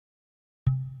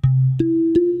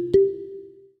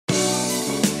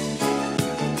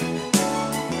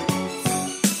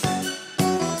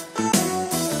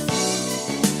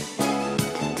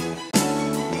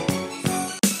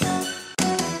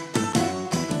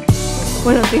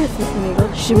Buenos días, mis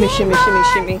amigos. Shimmy, shimmy, shimmy,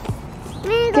 shimmy.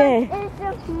 Okay. It's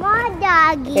a small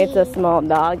doggy. It's a small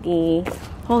doggy.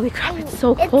 Holy crap, it's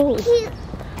so cold.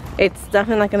 It's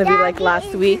definitely not going to be like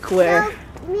last week where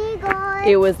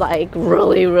it was like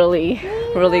really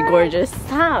gorgeous.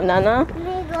 Stop, Nana.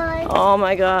 Oh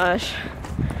my gosh.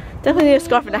 Definitely need a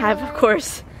scarf and a half, of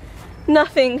course.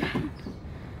 Nothing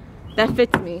that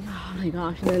fits me. Oh my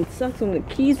gosh, and then it sucks when the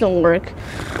keys don't work.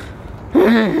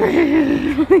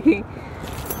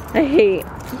 I hate.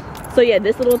 So yeah,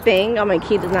 this little thing on my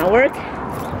key does not work.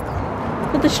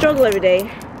 But the struggle every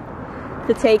day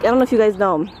to take, I don't know if you guys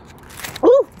know.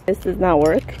 Ooh, this does not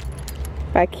work.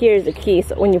 Back here is the key,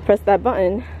 so when you press that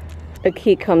button, the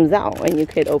key comes out and you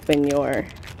could open your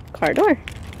car door.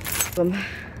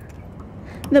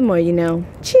 The more you know.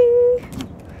 Ching!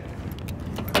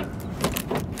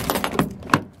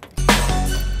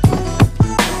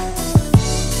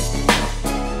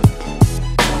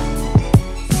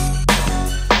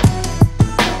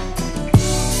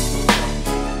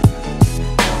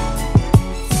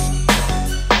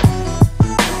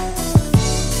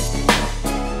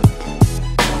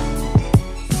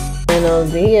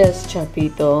 Buenos dias,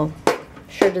 Chapito.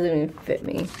 Sure doesn't even fit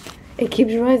me. It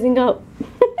keeps rising up.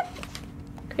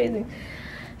 Crazy.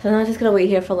 So now I'm just gonna wait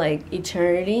here for like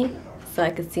eternity so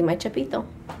I can see my Chapito.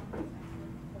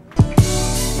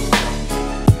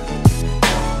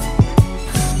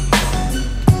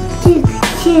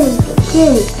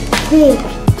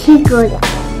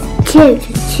 Chick,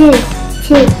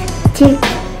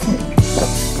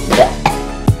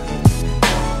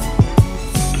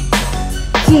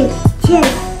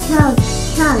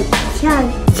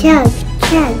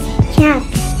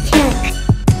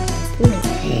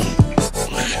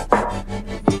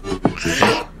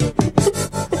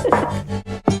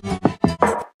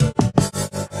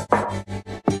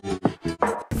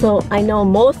 So I know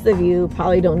most of you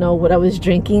probably don't know what I was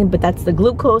drinking, but that's the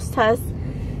glucose test.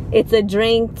 It's a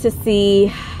drink to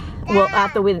see, well, I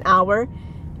have to wait an hour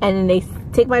and then they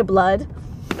take my blood,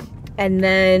 and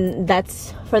then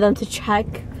that's for them to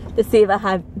check to see if I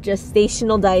have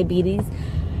gestational diabetes,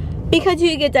 because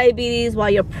you get diabetes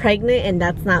while you're pregnant and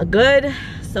that's not good.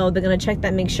 So they're gonna check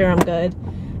that, make sure I'm good,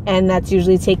 and that's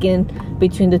usually taken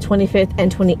between the 25th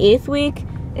and 28th week.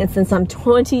 And since I'm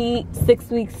 26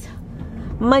 weeks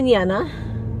mañana,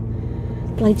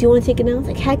 like, do you want to take it now? It's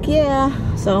like, heck yeah.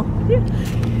 So yeah.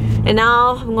 And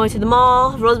now I'm going to the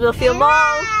mall, Roseville Field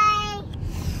Mall.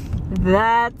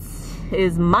 That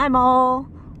is my mall.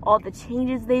 All the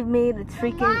changes they've made, it's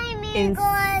freaking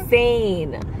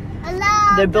insane.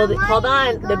 They're building, hold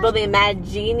on, they're building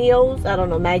Maginios, I don't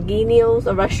know, Maginios,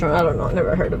 a restaurant, I don't know,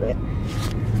 never heard of it.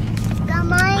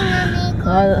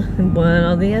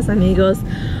 Buenos dias, amigos.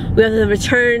 We have to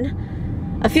return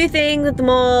a few things at the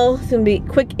mall. It's gonna be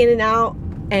quick in and out.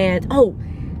 And oh,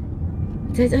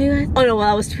 did I tell you guys? Oh no, well,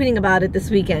 I was tweeting about it this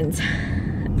weekend.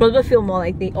 Roseville Field Mall,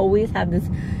 like, they always have this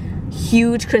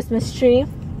huge Christmas tree,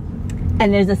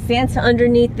 and there's a Santa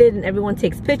underneath it, and everyone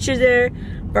takes pictures there.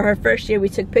 For her first year, we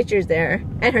took pictures there,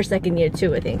 and her second year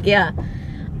too, I think. Yeah.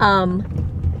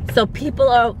 So people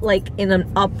are like in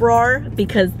an uproar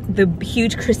because the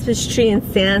huge Christmas tree and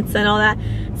Santa and all that.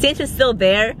 Santa's still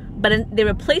there, but they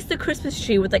replaced the Christmas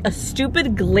tree with like a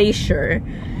stupid glacier.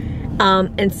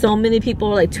 And so many people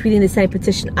were like tweeting the same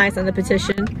petition. I signed the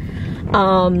petition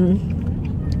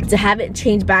to have it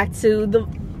changed back to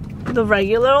the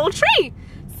regular old tree.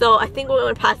 So I think we're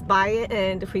gonna pass by it,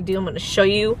 and if we do, I'm gonna show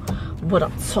you what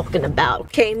I'm talking about.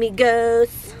 Okay,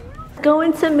 amigos.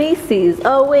 Going to Macy's.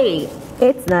 Oh wait,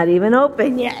 it's not even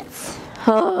open yet.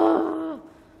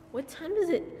 What time is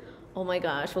it? Oh my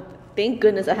gosh, well, thank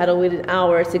goodness I had to wait an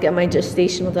hour to get my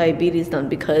gestational diabetes done,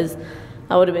 because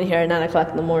I would have been here at 9 o'clock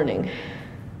in the morning.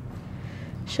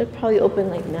 Should probably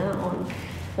open like now,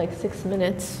 like 6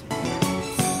 minutes.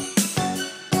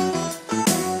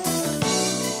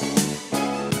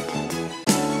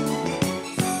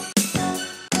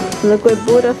 Look what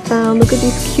Buddha found. Look at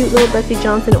these cute little Betsy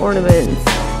Johnson ornaments.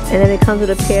 And then it comes with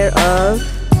a pair of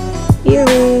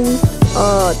earrings.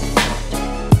 Oh,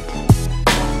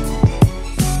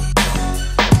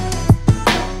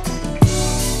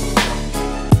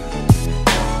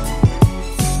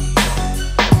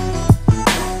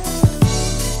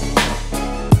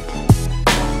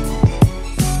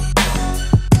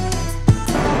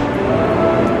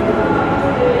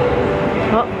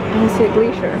 I see a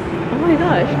glacier. Oh my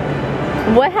gosh.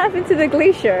 What happened to the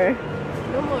glacier?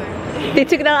 No more. They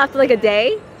took it out after like a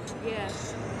day? Yeah.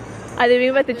 Are they moving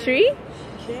about the tree? I'm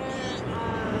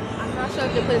not sure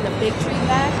if they're putting the big tree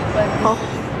back, but... Oh.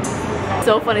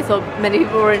 So funny. So many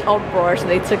people were in uproar, so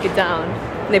they took it down.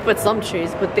 They put some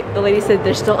trees, but the lady said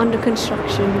they're still under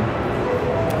construction.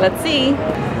 Let's see.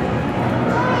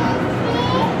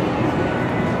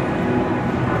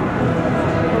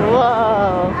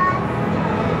 Whoa.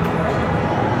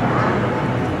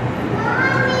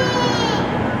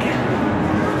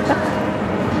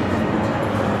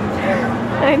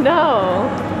 I know.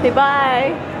 Say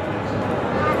bye.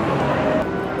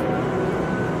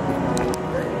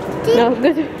 No,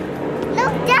 good.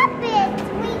 Look, stop it.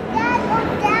 We gotta go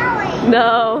that way.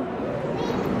 No.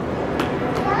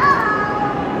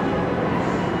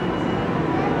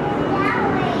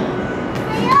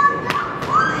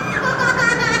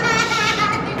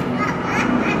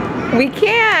 We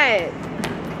can't.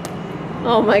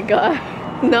 Oh my god.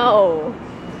 No.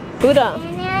 Buddha.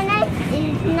 Banana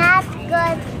is not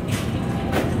good.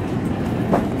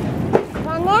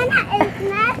 Banana is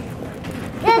not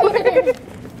good.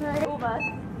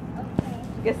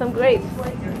 Get some grapes.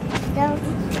 Don't.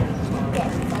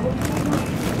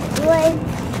 Wait.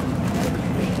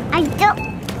 I don't.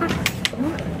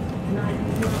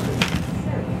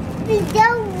 We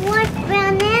don't want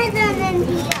bananas in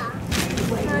here.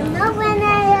 No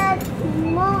bananas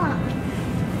more.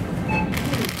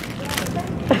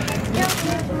 Don't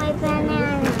want my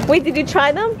banana. Wait, did you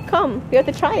try them? Come. You have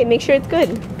to try it. Make sure it's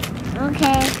good.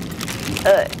 Okay.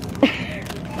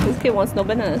 This kid wants no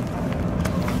bananas.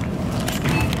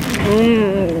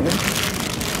 Mmm.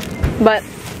 But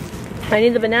I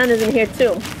need the bananas in here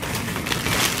too.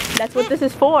 That's what this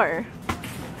is for.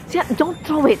 Yeah, don't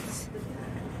throw it.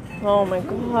 Oh my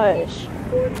gosh.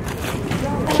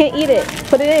 Can't eat it.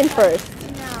 Put it in first.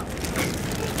 No.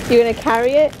 You're gonna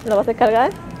carry it? ¿Lo vas a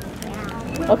cargar?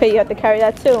 Yeah. Okay, you have to carry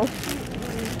that too.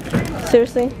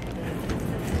 Seriously?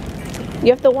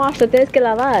 You have to wash it. Tienes que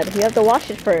lavar. You have to wash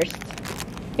it first.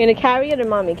 You're gonna carry it or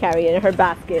mommy carry it in her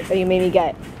basket that you made me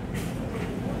get?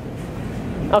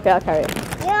 Okay, I'll carry it.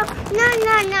 No.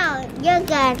 You're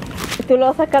good. ¿Tú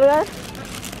lo vas a cargar?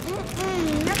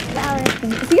 Not sorry.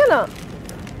 ¿Sí o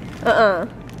no?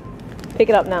 Pick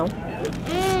it up now.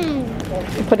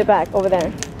 Put it back over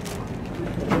there.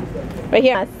 Right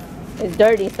here. It's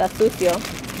dirty. Está sucio.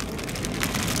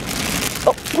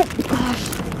 Oh gosh.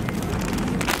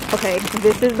 Okay,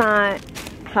 this is not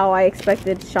how I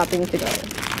expected shopping to go.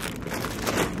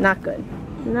 Not good.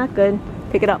 Not good.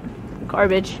 Pick it up.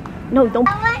 Garbage. No, don't.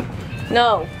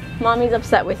 No. Mommy's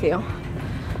upset with you.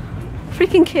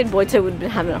 Freaking kid BOYTOY would have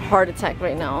been having a heart attack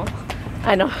right now.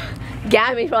 I know.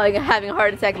 Gabby's probably having a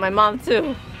heart attack. My mom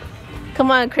too.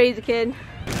 Come on, crazy kid.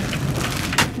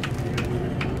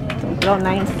 Don't go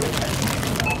nice.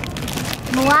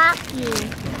 Milwaukee.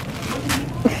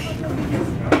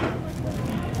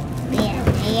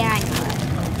 Yeah.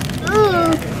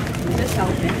 Ooh.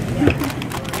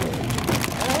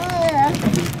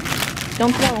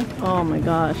 Don't throw. Oh my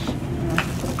gosh.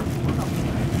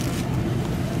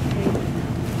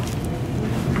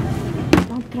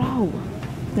 Don't throw.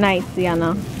 Nice,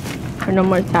 Diana. Or no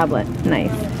more tablet.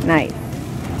 Nice. Nice.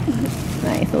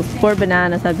 Nice. Those poor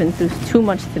bananas have been through too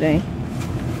much today.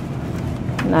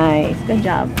 Nice. Good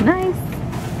job. Nice.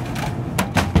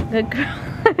 Good girl.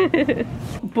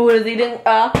 Buddha's eating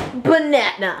a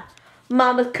banana.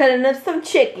 Mama's cutting up some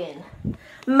chicken.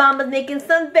 Mama's making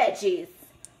some veggies.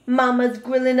 Mama's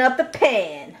grilling up the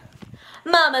pan.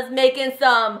 Mama's making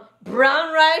some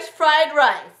brown rice, fried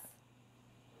rice.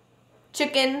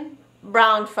 Chicken,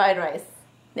 brown, fried rice.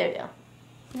 There you go.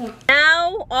 Yeah.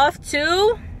 Now off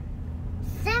to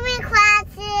Swimming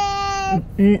classes.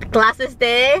 Clases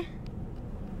de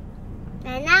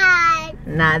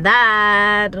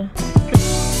nadar.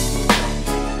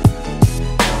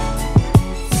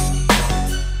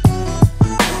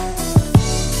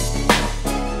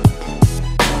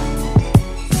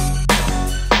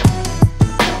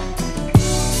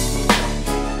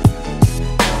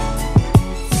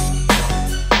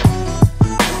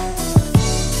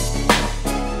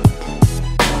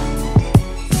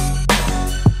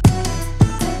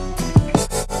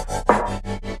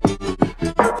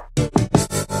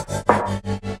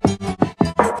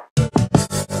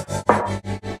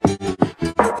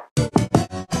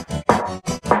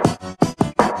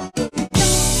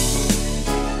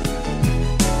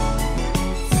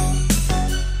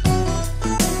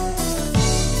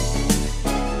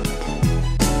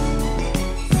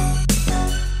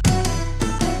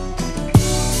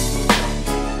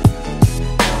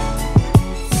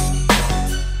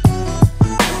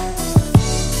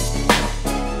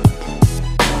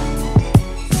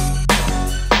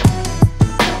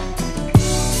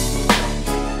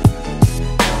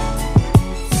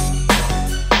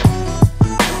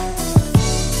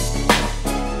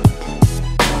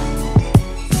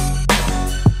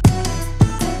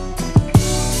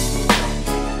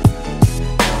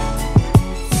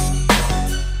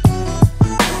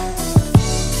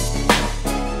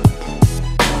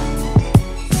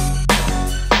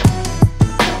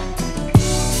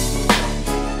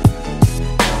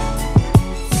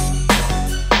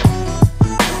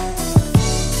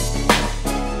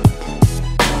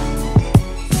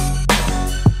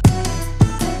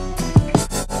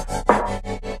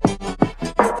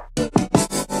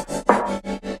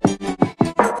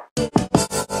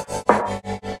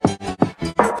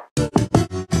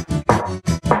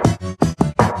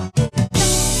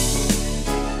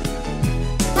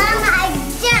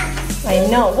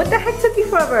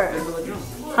 her?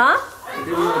 Huh? I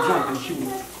gave her a jump and she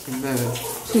was mad.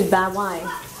 She's bad. Why?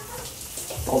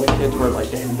 All the kids were like,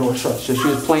 they had the door shut. So she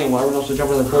was playing while everyone else was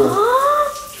jumping in the pool.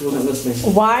 She wasn't listening.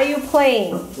 Why are you playing?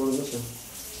 She wasn't listening.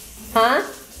 Huh?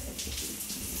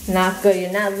 Not good.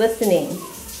 You're not listening.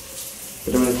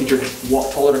 But then when the teacher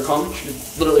told her to come, she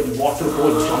just literally walked to the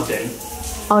pool and jumped in.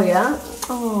 Oh yeah?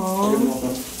 Oh.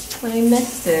 I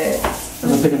missed it. Was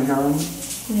I picking the hair on?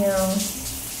 Yeah.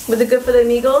 Was it good for the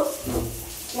amigos?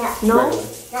 No. No?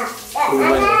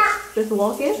 Regular. Just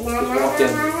walking? Just walked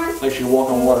in. Like she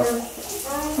walked on water.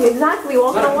 Exactly,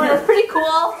 walking on water. That's pretty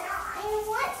cool.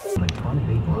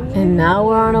 And now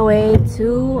we're on our way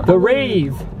to the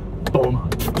rave. Boom.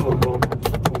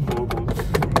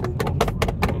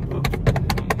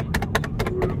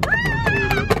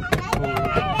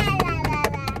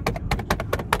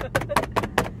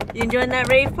 You enjoying that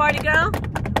rave party, girl?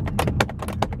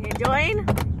 You enjoying?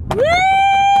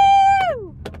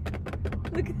 Woo!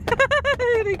 Look at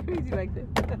crazy back there.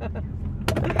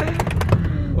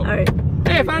 Alright.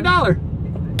 Hey, I found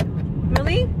 $1.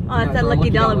 Really? Oh, that's that lucky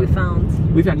dollar we found.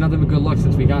 We've had nothing but good luck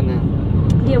since we got now.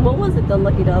 Yeah, what was it, the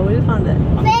lucky dollar? Where did we find it?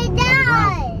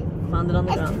 $3. Found it on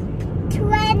the ground.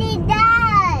 $20.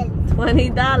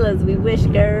 $20. We wish,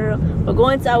 girl. We're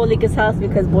going to Awalika's house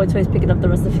because BOYTOY is picking up the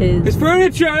rest of his. It's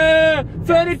furniture!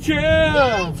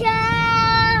 Furniture!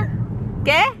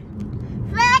 ¿Qué?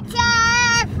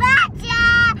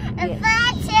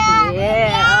 Yeah,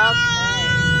 okay.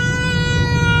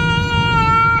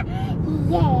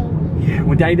 Yeah,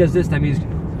 when Daddy does this, that means,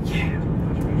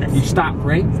 yeah. You stop,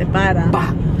 right? Se para.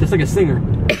 Bah, just like a singer.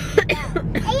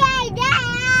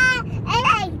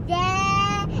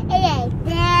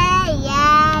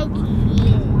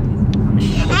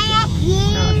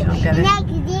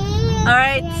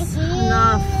 Alright,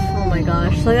 enough. Oh my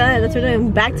gosh. So yeah, that's what we're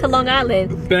doing. Back to Long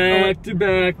Island. Back to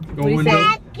back. Going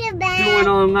say? doing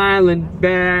Long Island.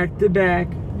 Back to back.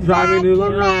 Driving to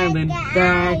Long Island.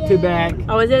 Back to back.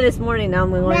 I was there this morning. Now I'm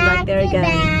going back there again.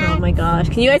 Oh my gosh.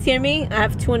 Can you guys hear me? I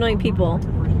have 2 annoying people.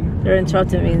 They're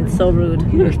interrupting me. It's so rude.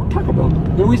 There's Taco Bell.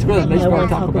 Where we used to go to that nice I spot, want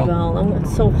Taco Bell. I'm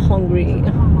so hungry.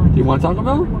 Do you want Taco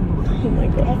Bell? Oh my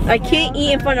god. I can't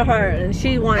eat in front of her. And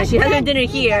she has her dinner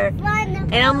here.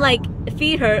 And I'm like,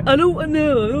 feed her. I don't want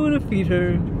to feed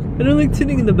her. I don't like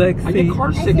sitting in the back seat. I get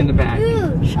car sick in the back.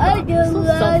 So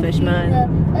selfish, man.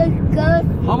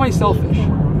 How am I selfish?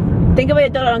 Think about your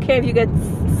daughter. I don't care if you get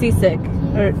seasick.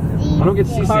 Or I don't get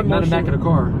seasick, car not in the back of the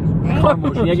car. Car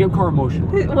emotion. Yeah, I get car emotion.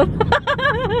 What?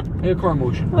 I get car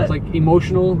emotion. It's like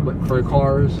emotional, but for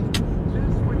cars.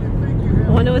 I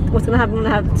wonder what's going to happen when I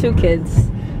have 2 kids.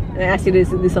 And I ask you to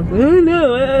do something. Oh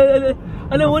no,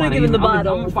 I don't want to give him the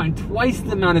bottle. I'm going to find twice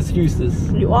the amount of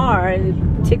excuses. You are, and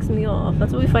it ticks me off.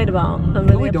 That's what we fight about. I'm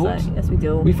really upset. Don't. Yes, we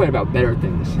do. We fight about better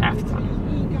things half the time.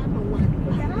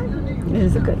 This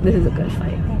is a good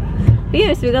fight. But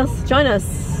yeah, so you guys join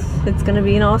us. It's gonna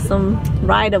be an awesome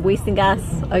ride of wasting gas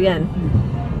again.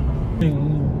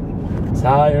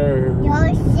 Tired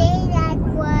Don't say that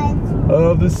word.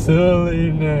 of the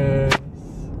silliness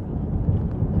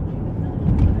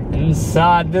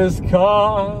inside this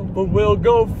car, but we'll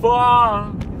go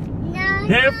far No,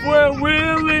 if we're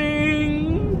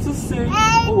willing to sing.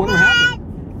 Oh, what happened?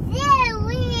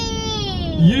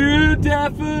 You're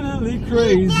definitely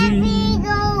crazy.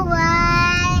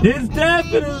 It's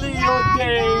definitely your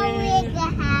day.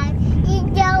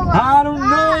 I don't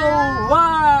know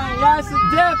why I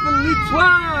said definitely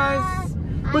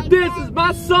twice, but this is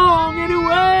my song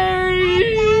anyway.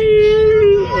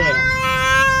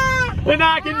 And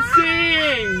I can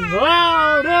sing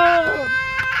louder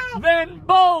than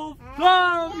both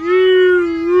of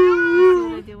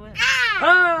you.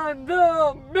 I'm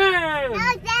the man,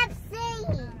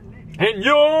 and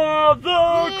you're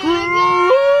the crew.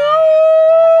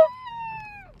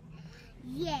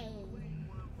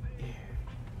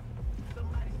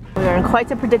 We're in quite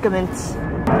a predicament.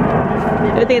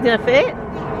 You think it's gonna fit?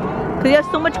 Because you have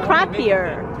so much crap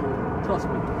here. Trust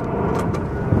me.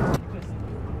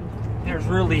 There's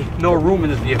really no room in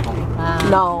this vehicle.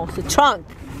 No, it's a trunk.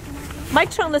 My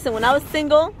trunk, listen, when I was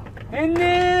single And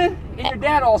your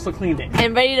dad also cleaned it.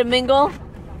 and ready to mingle,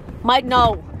 my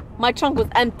trunk was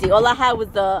empty. All I had was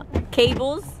the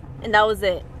cables, and that was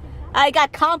it. I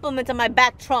got compliments on my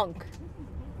back trunk.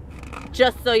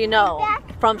 Just so you know,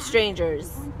 from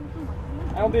strangers.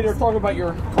 I don't think they're talking about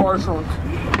your car trunk.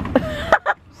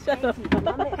 Shut up.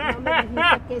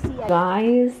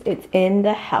 Guys, it's in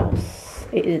the house.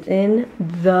 It is in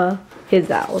his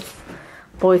house.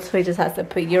 BOYTOY just has to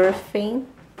put urethane.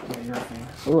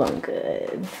 Ooh, I'm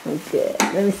good. I'm good.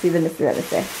 Let me see.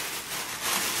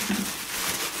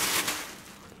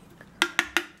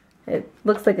 It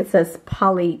looks like it says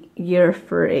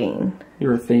polyurethane.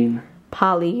 Urethane.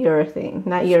 Polyurethane.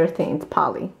 Not urethane, it's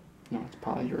poly. No, it's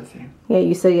polyurethane. Yeah,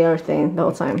 you said urethane the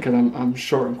whole time. Because I'm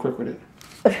short and quick with it.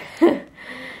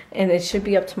 And it should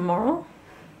be up tomorrow?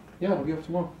 Yeah, it'll be up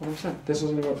tomorrow. 100%. This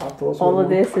isn't going to after those. All of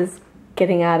this is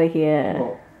getting out of here.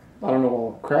 Well, I don't know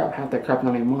all crap. Half that crap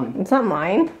not even mine. It's not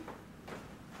mine.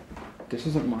 This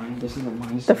isn't mine. This isn't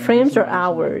mine. The frames are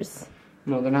ours.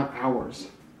 No, they're not ours.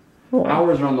 What?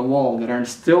 Ours are on the wall that are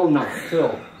still not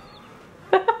filled.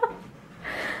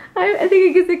 I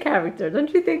think it gives a character,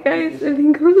 don't you think, guys? I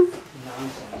think it was...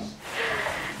 Nonsense.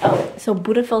 Oh, so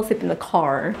Buddha fell asleep in the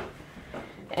car.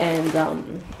 And,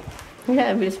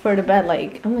 yeah, we just put her to bed,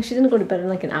 like... I'm like, she's gonna go to bed in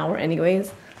like an hour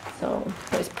anyways. So,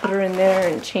 I just put her in there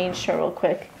and changed her real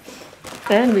quick.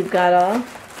 Then we've got a...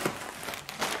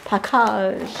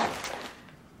 package.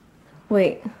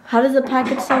 Wait, how does the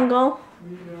package song go?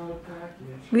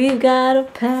 We've got a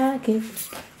package.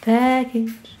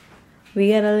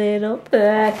 We got a little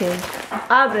package.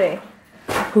 Abre.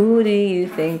 Who do you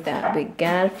think that we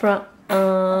got it from?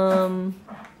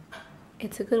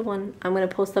 It's a good one. I'm gonna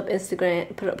post up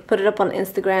Instagram, put it up on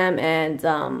Instagram, and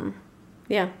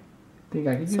yeah. Think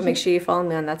I could use so make sure you follow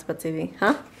me on That's Betsy V,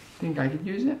 huh? Think I could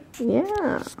use it?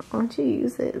 Yeah. Why don't you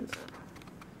use it?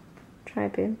 Try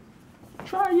it, babe.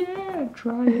 Try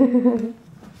it.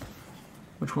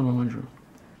 Which one am I Drew?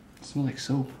 It smells like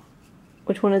soap.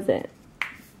 Which one is it?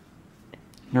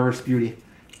 Nourish Beauty.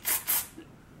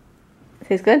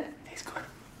 Tastes good? Tastes good.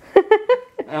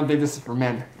 I don't think this is for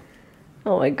men.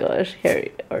 Oh my gosh,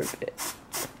 Harry Orbit.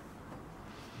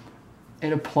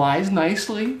 It applies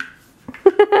nicely.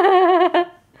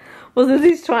 Well, since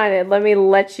he's trying it, let me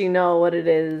let you know what it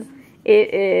is.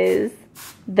 It is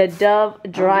the Dove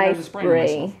Dry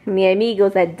Spray. Mi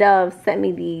amigos at Dove sent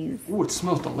me these. Ooh, it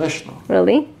smells delicious though.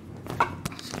 Really?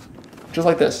 Just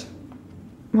like this.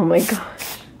 Oh my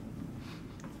gosh.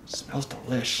 Smells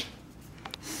delish.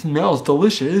 Smells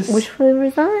delicious. Which flavor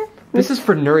is that? This is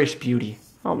for Nourish Beauty.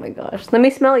 Oh my gosh. Let me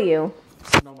smell you.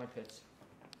 Smell my pits.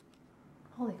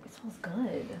 Holy, it smells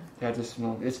good. Yeah, I just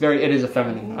smell. It is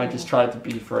effeminate. I just tried it to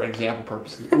be for example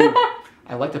purposes. Ooh,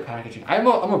 I like the packaging. I'm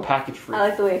a package freak. I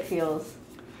like the way it feels.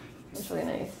 It's really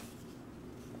nice.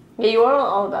 Yeah, you are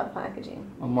all about packaging.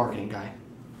 I'm a marketing guy.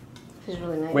 This is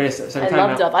really nice. Wait a second. I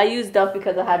love Dove. I use Dove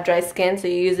because I have dry skin, so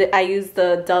you use it. I use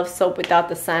the Dove soap without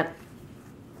the scent.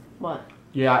 What?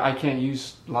 Yeah, I can't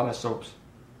use a lot of soaps.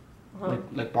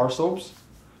 Like bar soaps.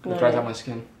 It dries out my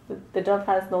skin. The Dove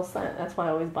has no scent. That's why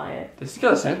I always buy it. This has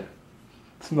got a scent.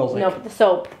 It smells like... No, but the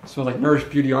soap. It smells like Nourish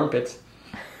Beauty armpits.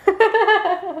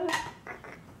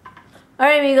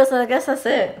 Alright, amigos, so I guess that's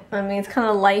it. I mean, it's kind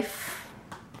of life.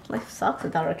 Life sucks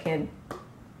without our kid.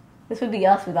 This would be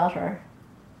us without her.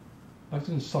 Life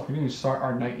doesn't suck. We didn't even start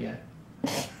our night yet.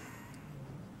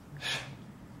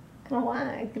 Oh,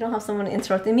 why? You don't have someone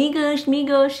interrupting.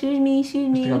 Amigos, shoot me.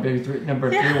 We got baby number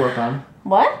 3 work on.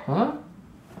 What? Huh?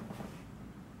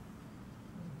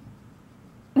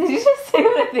 Did you just say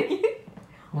what I think?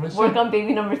 What did I say? Work on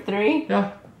baby number 3?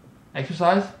 Yeah.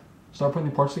 Exercise. Start putting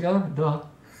the parts together. Duh.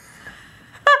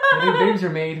 New babies are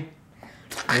made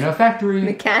in a factory.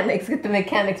 Mechanics. Get the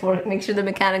mechanics work. Make sure the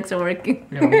mechanics are working.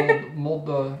 We're gonna mold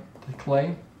the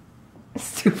clay.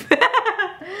 Stupid.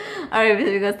 Alright,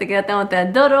 we're going to get done with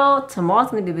that dodo.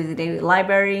 Tomorrow's going to be a busy day with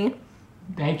library.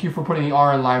 Thank you for putting the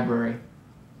R in library.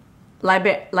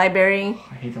 Library.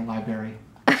 I hate the library.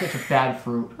 It's such a bad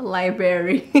fruit.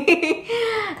 Library.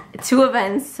 2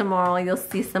 events tomorrow. You'll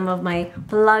see some of my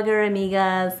vlogger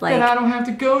amigas. Like, and I don't have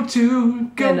to go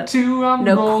to. I'm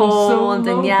Nicole and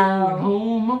going Danielle.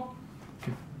 home.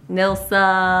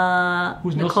 Nilsa.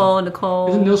 Who's Nicole?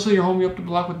 Isn't Nilsa your homie up the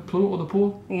block with the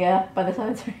pool? Yeah, by the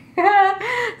time it's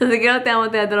So se quedan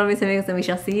with that, mis amigos, and we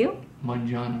shall see you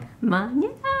Mañana.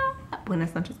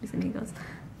 Buenas noches, mis amigos.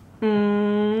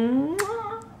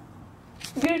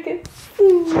 Good.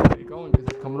 Where you going? Because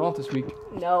it's coming off this week.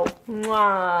 No.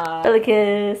 Belly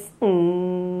kiss.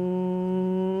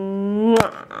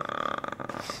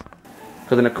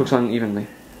 Because then it cooks unevenly.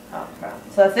 Oh, crap.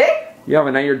 So that's it? Yeah,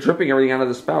 but now you're dripping everything out of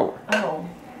the spout. Oh.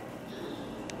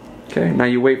 Okay, now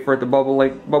you wait for it to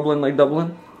bubbling like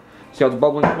doubling. See how it's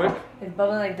bubbling quick? It's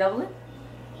bubbling like doubling?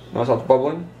 Notice how it's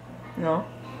bubbling? No.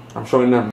 I'm showing them.